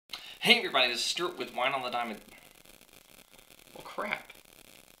Hey everybody, this is Stuart with Wine on the Diamond. Well, crap.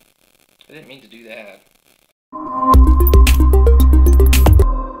 I didn't mean to do that.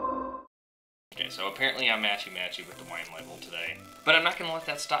 Okay, so apparently I'm matchy-matchy with the wine label today. But I'm not going to let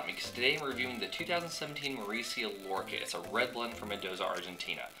that stop me, because today I'm reviewing the 2017 Mauricio Lorca. It's a red blend from Mendoza,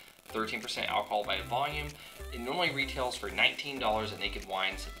 Argentina. 13% alcohol by volume. It normally retails for $19 at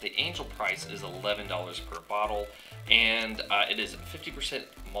Nakeswines. The angel price is $11 per bottle, and it is 50%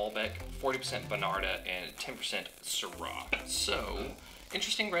 Malbec, 40% Bonarda, and 10% Syrah. So,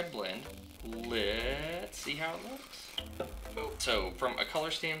 interesting red blend. Let's see how it looks. So, from a color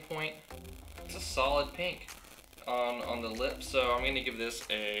standpoint, it's a solid pink on the lips. So I'm gonna give this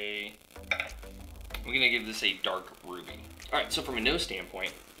a dark ruby. All right. So from a nose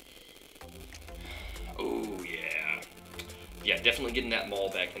standpoint. Oh yeah, definitely getting that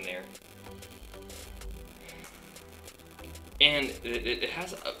Malbec in there, and it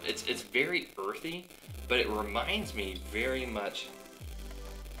has it's very earthy, but it reminds me very much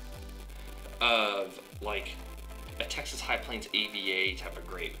of like a Texas High Plains AVA type of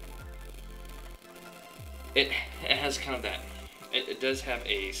grape. It has kind of that. It does have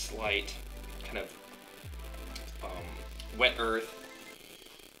a slight kind of wet earth,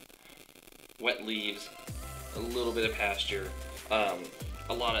 wet leaves, a little bit of pasture, a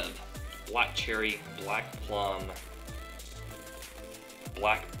lot of black cherry, black plum,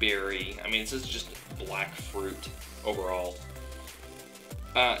 blackberry. I mean, this is just black fruit overall.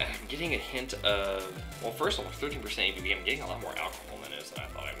 I'm getting a hint of, well, first of all, 13% ABV. I'm getting a lot more alcohol in this than I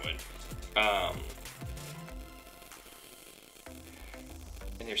thought I would.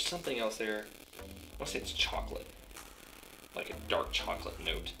 And there's something else there. I want to say it's chocolate, like a dark chocolate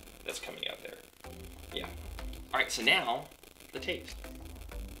note that's coming out there. Yeah. All right, so now the taste.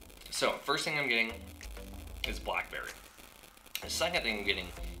 So first thing I'm getting is blackberry. The second thing I'm getting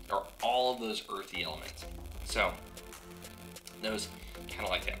are all of those earthy elements. So those kind of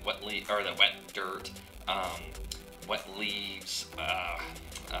like that wet or the wet dirt, wet leaves.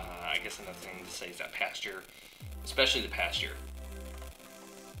 I guess another thing to say is that pasture, especially the pasture.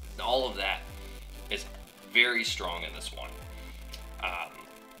 All of that is very strong in this one.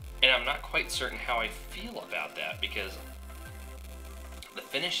 And I'm not quite certain how I feel about that, because the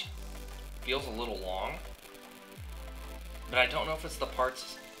finish feels a little long, but I don't know if it's the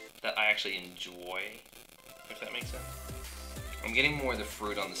parts that I actually enjoy, if that makes sense. I'm getting more of the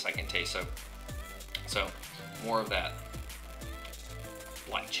fruit on the second taste, so more of that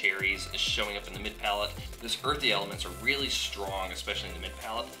black cherries is showing up in the mid palate. Those earthy elements are really strong, especially in the mid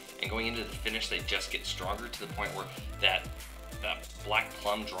palate, and going into the finish they just get stronger to the point where that black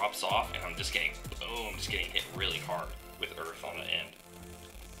plum drops off, and I'm just getting hit really hard with earth on the end,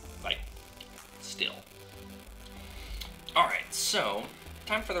 like still. All right, so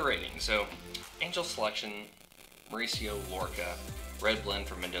time for the rating. So Angel Selection Mauricio Lorca Red Blend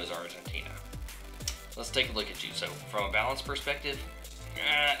from Mendoza, Argentina. Let's take a look at you. So from a balance perspective,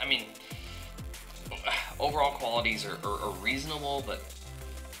 I mean, overall qualities are reasonable, but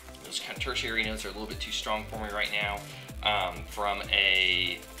those kind of tertiary notes are a little bit too strong for me right now. From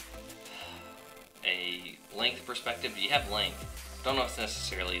a length perspective, you have length. Don't know if it's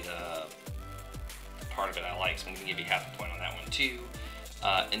necessarily the part of it I like, so I'm going to give you half a point on that one too.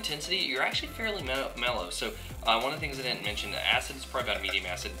 Intensity, you're actually fairly mellow. So one of the things I didn't mention, the acid is probably about a medium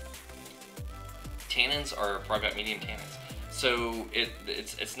acid. Tannins are probably about medium tannins. So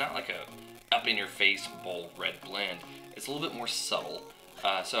it's not like a up in your face bold red blend. It's a little bit more subtle.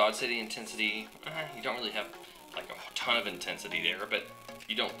 So I'd say the intensity, you don't really have like a ton of intensity there, but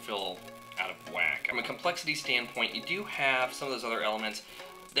you don't feel out of whack. From a complexity standpoint, you do have some of those other elements.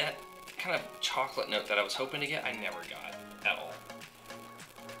 That kind of chocolate note that I was hoping to get, I never got at all.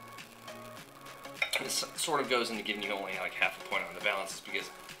 This sort of goes into giving you only like half a point on the balance, because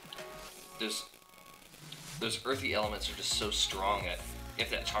those earthy elements are just so strong that if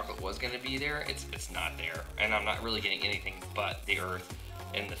that chocolate was going to be there, it's not there, and I'm not really getting anything but the earth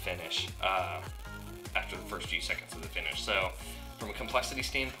in the finish after the first few seconds of the finish. So from a complexity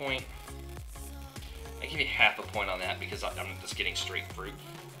standpoint, I give you half a point on that, because I'm just getting straight fruit,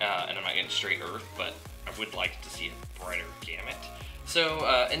 and I'm not getting straight earth, but I would like to see a brighter gamut. So,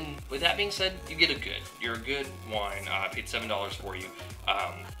 and with that being said, you're a good wine. I paid $7 for you.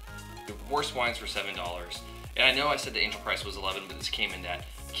 The worst wines were $7. And I know I said the angel price was $11, but this came in that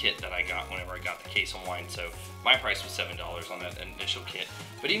kit that I got whenever I got the case on wine, so my price was $7 on that initial kit.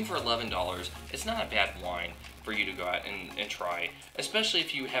 But even for $11, it's not a bad wine for you to go out and try, especially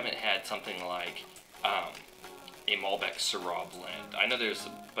if you haven't had something like a Malbec Syrah blend. I know there's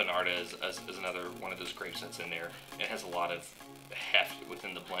Bonarda as another one of those grapes that's in there. It has a lot of heft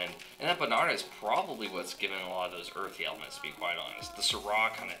within the blend, and that Bonarda is probably what's giving a lot of those earthy elements, to be quite honest. The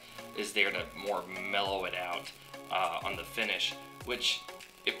Syrah kind of is there to more mellow it out on the finish, which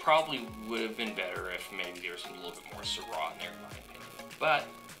it probably would have been better if maybe there was a little bit more Syrah in there, in my opinion. But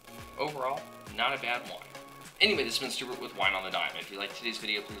overall, not a bad wine. Anyway, this has been Stuart with Wine on the Dime. If you liked today's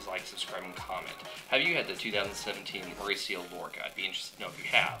video, please like, subscribe, and comment. Have you had the 2017 Mauricio Lorca? I'd be interested to know if you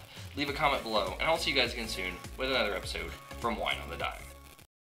have. Leave a comment below, and I'll see you guys again soon with another episode from Wine on the Dime.